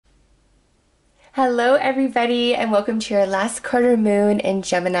Hello, everybody, and welcome to your last quarter moon in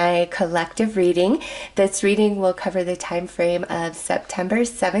Gemini collective reading. This reading will cover the time frame of September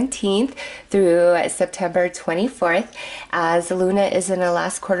 17th through September 24th, as Luna is in a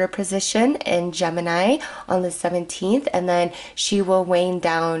last quarter position in Gemini on the 17th, and then she will wane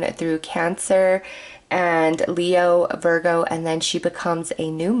down through Cancer and Leo, Virgo, and then she becomes a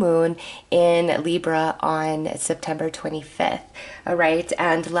new moon in Libra on September 25th. All right,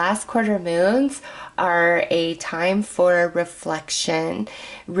 and last quarter moons are a time for reflection,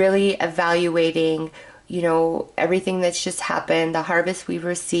 really evaluating everything that's just happened, the harvest we've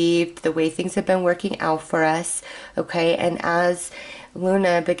received, the way things have been working out for us. Okay, and as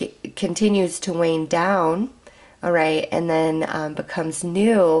Luna continues to wane down, all right, and then becomes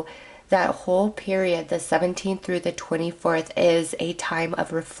new, that whole period, the 17th through the 24th, is a time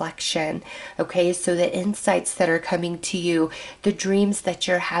of reflection. Okay, so the insights that are coming to you, the dreams that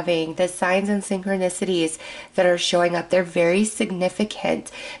you're having, the signs and synchronicities that are showing up, they're very significant.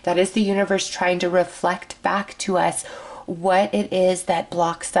 That is the universe trying to reflect back to us what it is that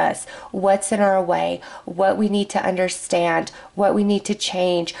blocks us, what's in our way, what we need to understand, what we need to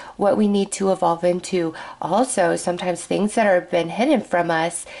change, what we need to evolve into. Also, sometimes things that have been hidden from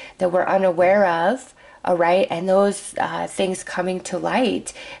us that we're unaware of, all right, and those things coming to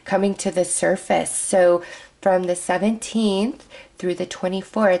light, coming to the surface. So from the 17th through the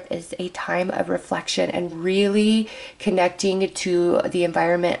 24th is a time of reflection and really connecting to the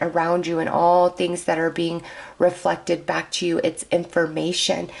environment around you and all things that are being reflected back to you. It's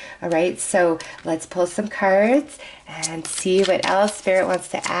information. All right, so let's pull some cards and see what else Spirit wants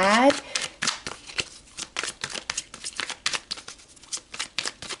to add.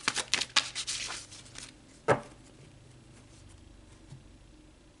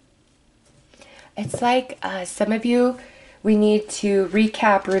 It's like some of you, we need to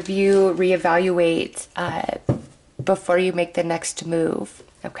recap, review, reevaluate before you make the next move,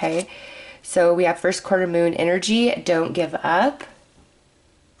 okay? So we have first quarter moon energy, don't give up.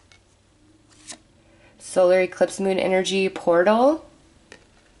 Solar eclipse moon energy, portal.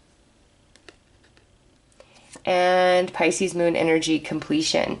 And Pisces moon energy,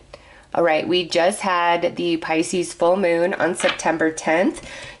 completion. All right, we just had the Pisces full moon on September 10th,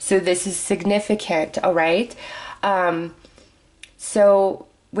 so this is significant, all right? So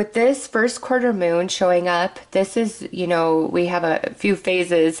with this first quarter moon showing up, this is, we have a few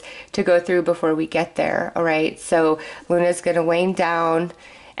phases to go through before we get there, all right? So Luna's going to wane down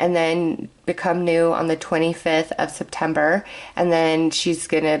and then become new on the 25th of September, and then she's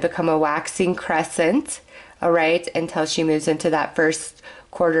going to become a waxing crescent, all right, until she moves into that first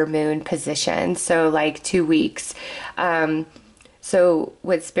quarter moon position, so like 2 weeks. So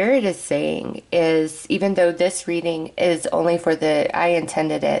what Spirit is saying is, even though this reading is only for I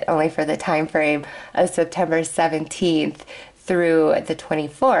intended it only for the time frame of September 17th through the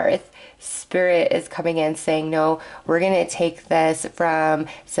 24th, Spirit is coming in saying, no, we're going to take this from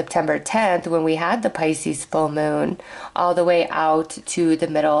September 10th when we had the Pisces full moon all the way out to the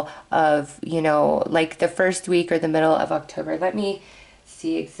middle of, like the first week or the middle of October. Let me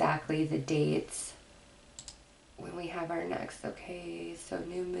see exactly the dates when we have our next. Okay, so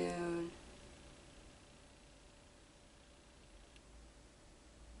new moon.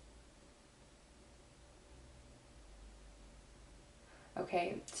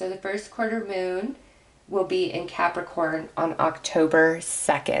 Okay, so the first quarter moon will be in Capricorn on October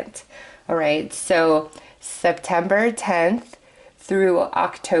 2nd. All right, so September 10th through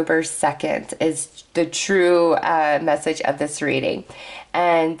October 2nd is the true message of this reading.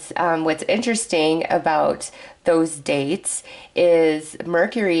 And what's interesting about those dates is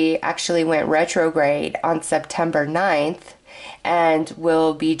Mercury actually went retrograde on September 9th and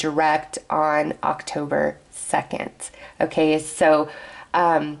will be direct on October 2nd. Okay, so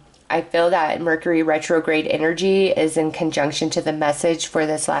I feel that Mercury retrograde energy is in conjunction to the message for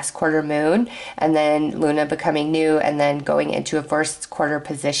this last quarter moon, and then Luna becoming new and then going into a first quarter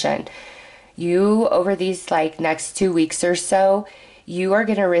position. You, over these next 2 weeks or so, you are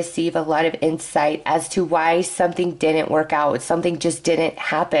going to receive a lot of insight as to why something didn't work out. Something just didn't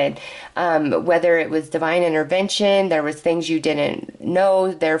happen. Whether it was divine intervention, there was things you didn't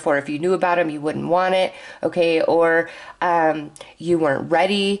know, therefore if you knew about them, you wouldn't want it, okay? Or you weren't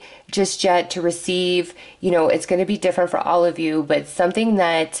ready just yet to receive. It's going to be different for all of you, but something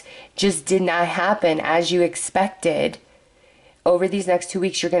that just did not happen as you expected. Over these next 2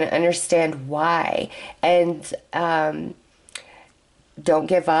 weeks, you're going to understand why. And don't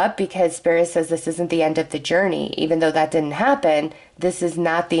give up, because Spirit says this isn't the end of the journey. Even though that didn't happen, this is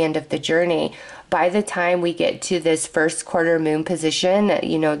not the end of the journey. by the time we get to this first quarter moon position,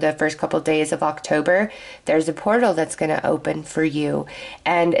 you know, the first couple days of October, there's a portal that's going to open for you.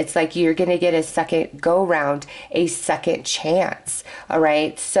 And it's like you're going to get a second go round, a second chance. All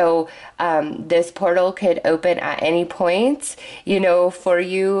right. So this portal could open at any point, you know, for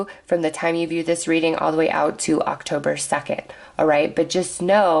you from the time you view this reading all the way out to October 2nd. All right. But just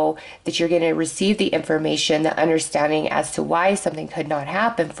know that you're going to receive the information, the understanding as to why something could not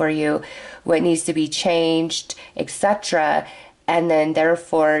happen for you, what needs to be changed, etc. And then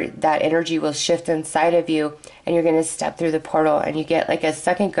therefore that energy will shift inside of you and you're going to step through the portal and you get like a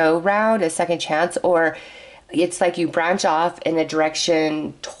second go round, a second chance, or it's like you branch off in a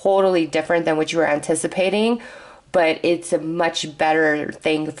direction totally different than what you were anticipating, but it's a much better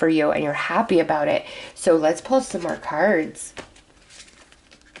thing for you and you're happy about it. So let's pull some more cards.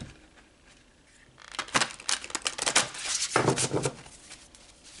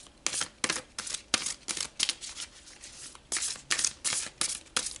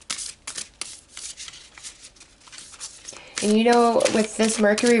 And you know, with this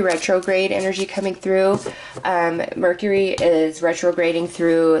Mercury retrograde energy coming through, Mercury is retrograding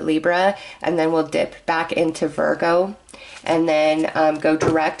through Libra and then we'll dip back into Virgo and then go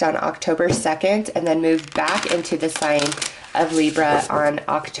direct on October 2nd and then move back into the sign of Libra on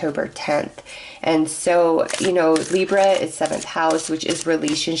October 10th. And so, you know, Libra is 7th house, which is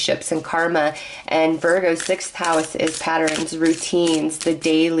relationships and karma. And Virgo 6th house is patterns, routines, the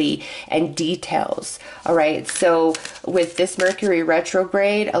daily, and details. All right. So with this Mercury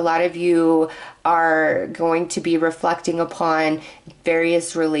retrograde, a lot of you are going to be reflecting upon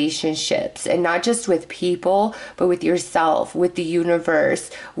various relationships, and not just with people, but with yourself, with the universe,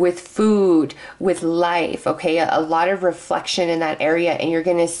 with food, with life. Okay, a lot of reflection in that area, and you're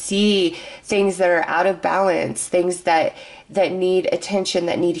going to see things that are out of balance, things that need attention,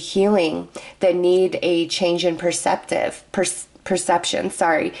 that need healing, that need a change in perception.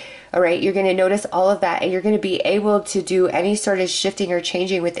 Sorry. All right. You're going to notice all of that and you're going to be able to do any sort of shifting or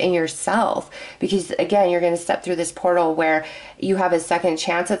changing within yourself, because again, you're going to step through this portal where you have a second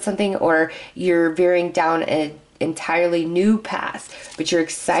chance at something, or you're veering down an entirely new path, but you're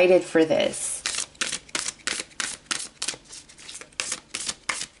excited for this.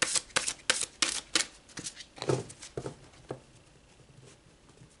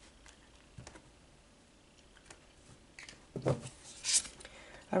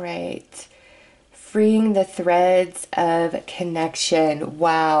 All right. Freeing the threads of connection.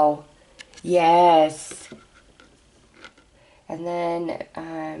 Wow. Yes. And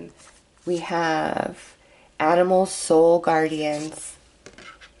then we have animal soul guardians.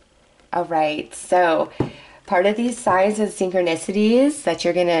 All right. So part of these signs and synchronicities that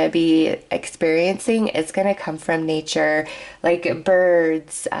you're going to be experiencing is going to come from nature, like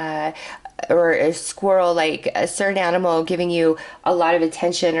birds, or a squirrel, like a certain animal giving you a lot of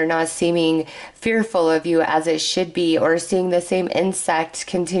attention or not seeming fearful of you as it should be, or seeing the same insect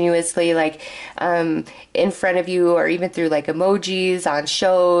continuously like in front of you, or even through like emojis on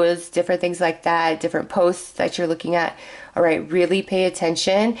shows, different things like that, different posts that you're looking at. All right, really pay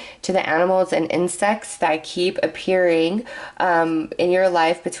attention to the animals and insects that keep appearing in your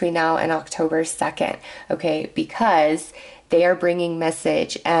life between now and October 2nd, okay, because they are bringing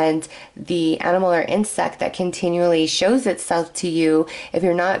message, and the animal or insect that continually shows itself to you, if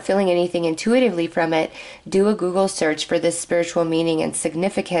you're not feeling anything intuitively from it, do a Google search for the spiritual meaning and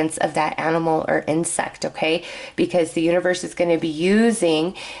significance of that animal or insect, okay? Because the universe is going to be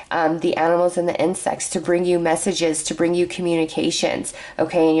using the animals and the insects to bring you messages, to bring you communications,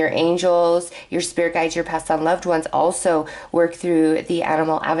 okay? And your angels, your spirit guides, your past on loved ones also work through the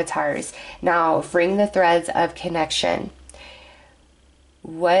animal avatars. Now, freeing the threads of connection.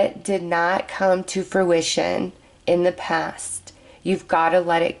 What did not come to fruition in the past, you've got to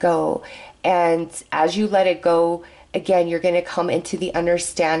let it go. And as you let it go, again, you're going to come into the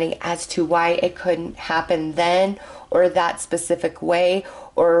understanding as to why it couldn't happen then, or that specific way,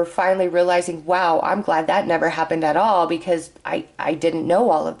 or finally realizing, wow, I'm glad that never happened at all, because I didn't know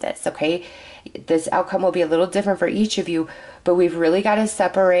all of this, okay? This outcome will be a little different for each of you, but we've really got to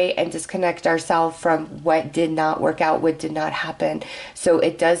separate and disconnect ourselves from what did not work out, what did not happen, so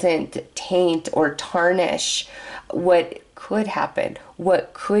it doesn't taint or tarnish what could happen,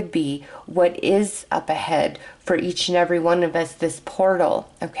 what could be, what is up ahead for each and every one of us, this portal,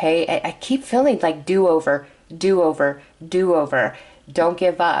 okay? I keep feeling like do-over, do-over, do-over. Don't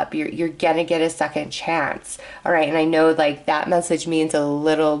give up. You're gonna get a second chance. All right, and I know like that message means a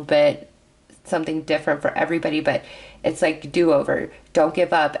little bit something different for everybody, but it's like do-over. Don't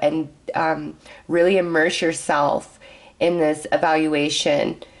give up, and really immerse yourself in this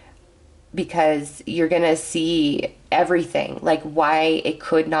evaluation because you're going to see everything, like why it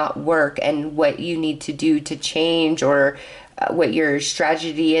could not work and what you need to do to change, or what your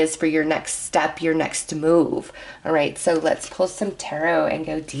strategy is for your next step, your next move. All right, so let's pull some tarot and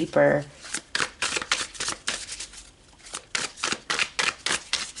go deeper.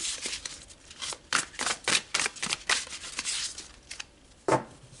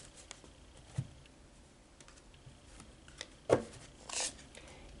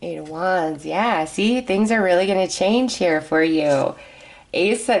 Eight of Wands. Yeah, see, things are really going to change here for you.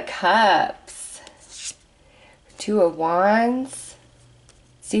 Ace of Cups. Two of Wands.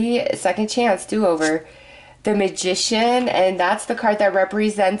 See, second chance, do-over. The Magician, and that's the card that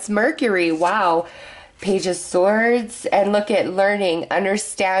represents Mercury. Wow. Page of Swords, and look at learning,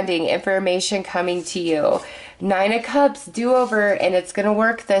 understanding, information coming to you. Nine of Cups, do-over, and it's going to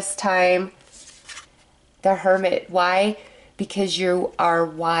work this time. The Hermit. Why? Because you are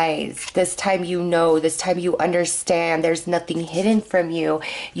wise. This time you know. This time you understand. There's nothing hidden from you.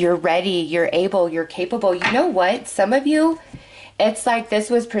 You're ready. You're able. You're capable. You know what? Some of you, it's like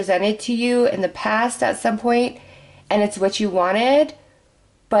this was presented to you in the past at some point, and it's what you wanted,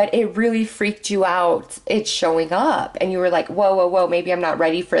 but it really freaked you out. It's showing up, and you were like, whoa, whoa, whoa, maybe I'm not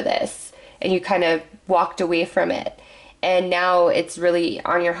ready for this. And you kind of walked away from it. And now it's really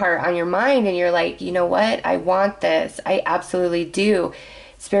on your heart, on your mind, and you're like, you know what? I want this. I absolutely do.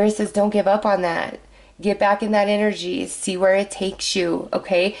 Spirit says, don't give up on that. Get back in that energy. See where it takes you,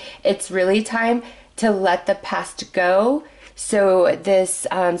 okay? It's really time to let the past go. So this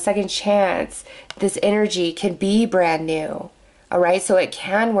second chance, this energy can be brand new, all right? So it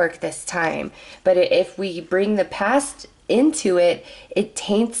can work this time. But if we bring the past into it, it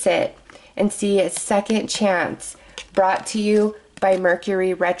taints it. And see, a second chance brought to you by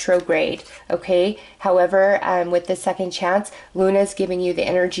Mercury retrograde, okay? However, with the second chance, Luna's giving you the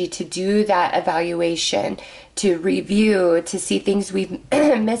energy to do that evaluation, to review, to see things we've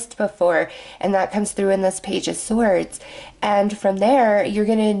missed before, and that comes through in this Page of Swords. And from there, you're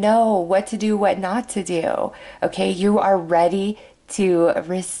going to know what to do, what not to do, okay? You are ready to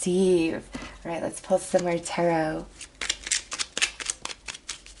receive. All right, let's pull some more tarot.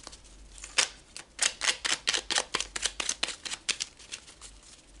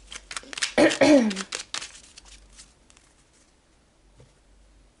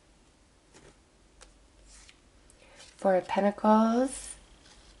 Four of Pentacles,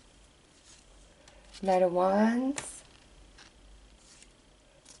 Knight of Wands,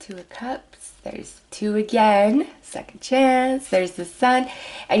 Two of Cups, there's two again, second chance, there's the Sun.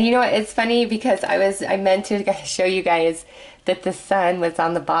 And you know what, it's funny because I meant to show you guys that the Sun was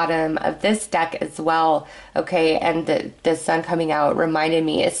on the bottom of this deck as well, okay, and the Sun coming out reminded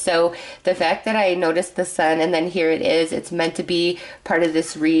me. So the fact that I noticed the Sun and then here it is, it's meant to be part of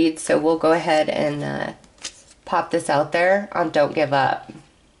this read, so we'll go ahead and pop this out there on Don't Give Up.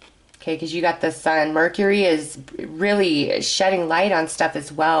 Okay, because you got the Sun. Mercury is really shedding light on stuff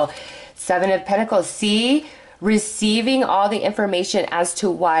as well. Seven of Pentacles. See? Receiving all the information as to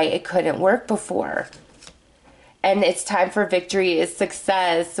why it couldn't work before. And it's time for victory, is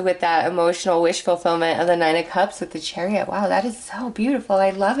success with that emotional wish fulfillment of the Nine of Cups with the Chariot. Wow, that is so beautiful.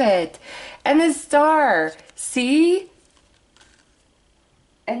 I love it. And the Star. See?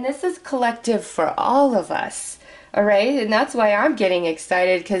 And this is collective for all of us. All right, and that's why I'm getting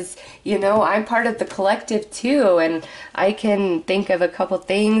excited, because, you know, I'm part of the collective too, and I can think of a couple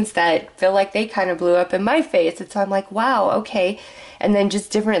things that feel like they kind of blew up in my face, and so I'm like, wow, okay. And then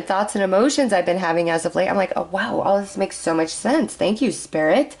just different thoughts and emotions I've been having as of late, I'm like, oh wow, all this makes so much sense. Thank you,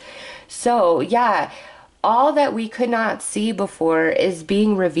 Spirit. So yeah, all that we could not see before is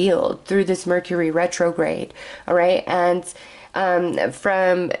being revealed through this Mercury retrograde. All right, and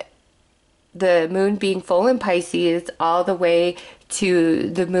from the moon being full in Pisces all the way to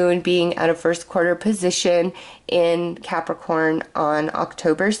the moon being at a first quarter position in Capricorn on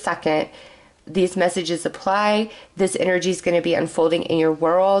October 2nd. These messages apply. This energy is going to be unfolding in your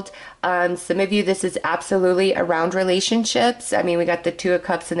world. Some of you, this is absolutely around relationships. I mean, we got the Two of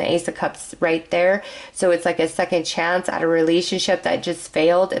Cups and the Ace of Cups right there. So it's like a second chance at a relationship that just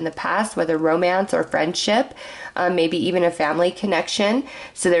failed in the past, whether romance or friendship, maybe even a family connection.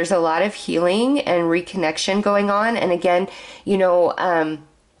 So there's a lot of healing and reconnection going on. And again, you know,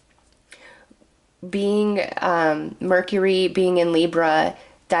 being Mercury being in Libra,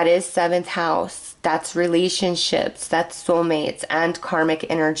 that is 7th house. That's relationships, that's soulmates and karmic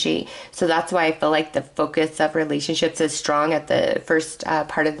energy. So that's why I feel like the focus of relationships is strong at the first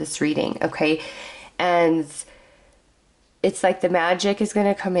part of this reading, okay? And it's like the magic is going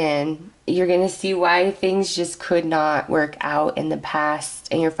to come in. You're going to see why things just could not work out in the past,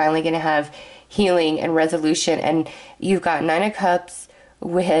 and you're finally going to have healing and resolution. And you've got Nine of Cups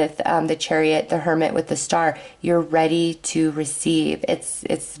with the Chariot, the Hermit with the Star. You're ready to receive.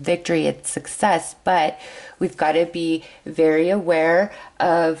 It's victory, it's success, but we've got to be very aware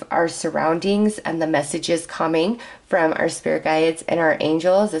of our surroundings and the messages coming from our spirit guides and our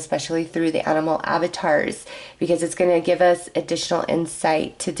angels, especially through the animal avatars, because it's going to give us additional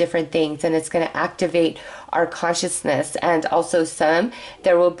insight to different things, and it's going to activate our consciousness. And also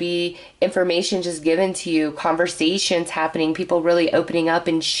there will be information just given to you, conversations happening, people really opening up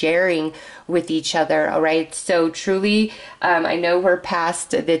and sharing with each other. All right. So truly, I know we're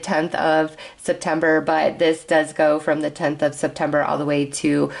past the 10th of September, but this does go from the 10th of September all the way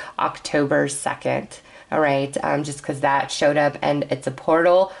to October 2nd. All right. Just because that showed up, and it's a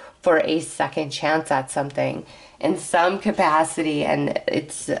portal for a second chance at something in some capacity. And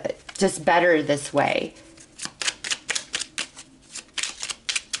it's just better this way.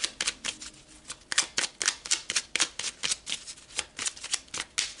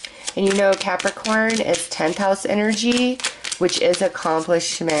 And you know, Capricorn is 10th house energy, which is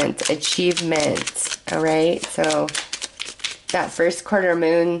accomplishment, achievement. All right. So that first quarter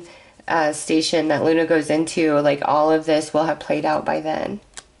moon station that Luna goes into, like all of this will have played out by then.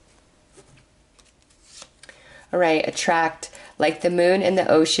 All right. Attract, like the moon in the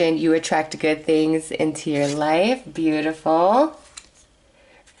ocean, you attract good things into your life. Beautiful.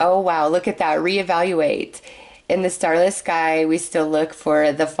 Oh, wow. Look at that. Reevaluate. In the starless sky, we still look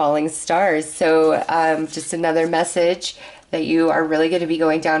for the falling stars. So just another message that you are really going to be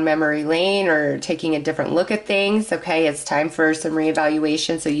going down memory lane or taking a different look at things. Okay, it's time for some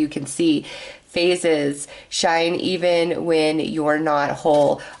reevaluation so you can see phases shine even when you're not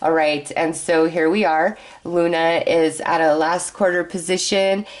whole. All right, and so here we are. Luna is at a last quarter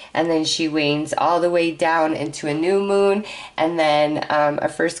position, and then she wanes all the way down into a new moon, and then a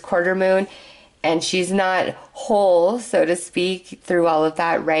first quarter moon. And she's not whole, so to speak, through all of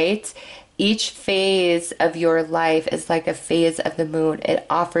that, right? Each phase of your life is like a phase of the moon. It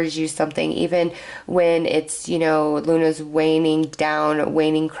offers you something, even when it's, you know, Luna's waning down,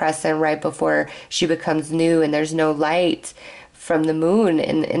 waning crescent right before she becomes new, and there's no light from the moon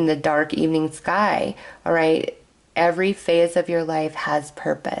in the dark evening sky. All right? Every phase of your life has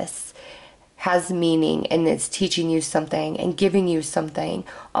purpose, has meaning, and it's teaching you something and giving you something.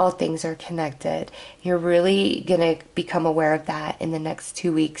 All things are connected. You're really gonna become aware of that in the next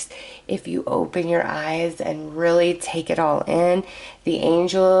 2 weeks if you open your eyes and really take it all in. The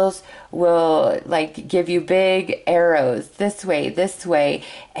angels will like give you big arrows this way,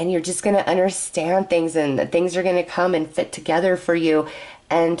 and you're just gonna understand things, and things are gonna come and fit together for you.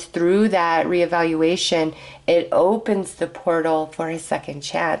 And through that reevaluation, it opens the portal for a second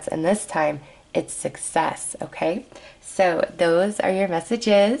chance. And this time, it's success, okay? So those are your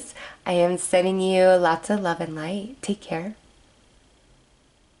messages. I am sending you lots of love and light. Take care.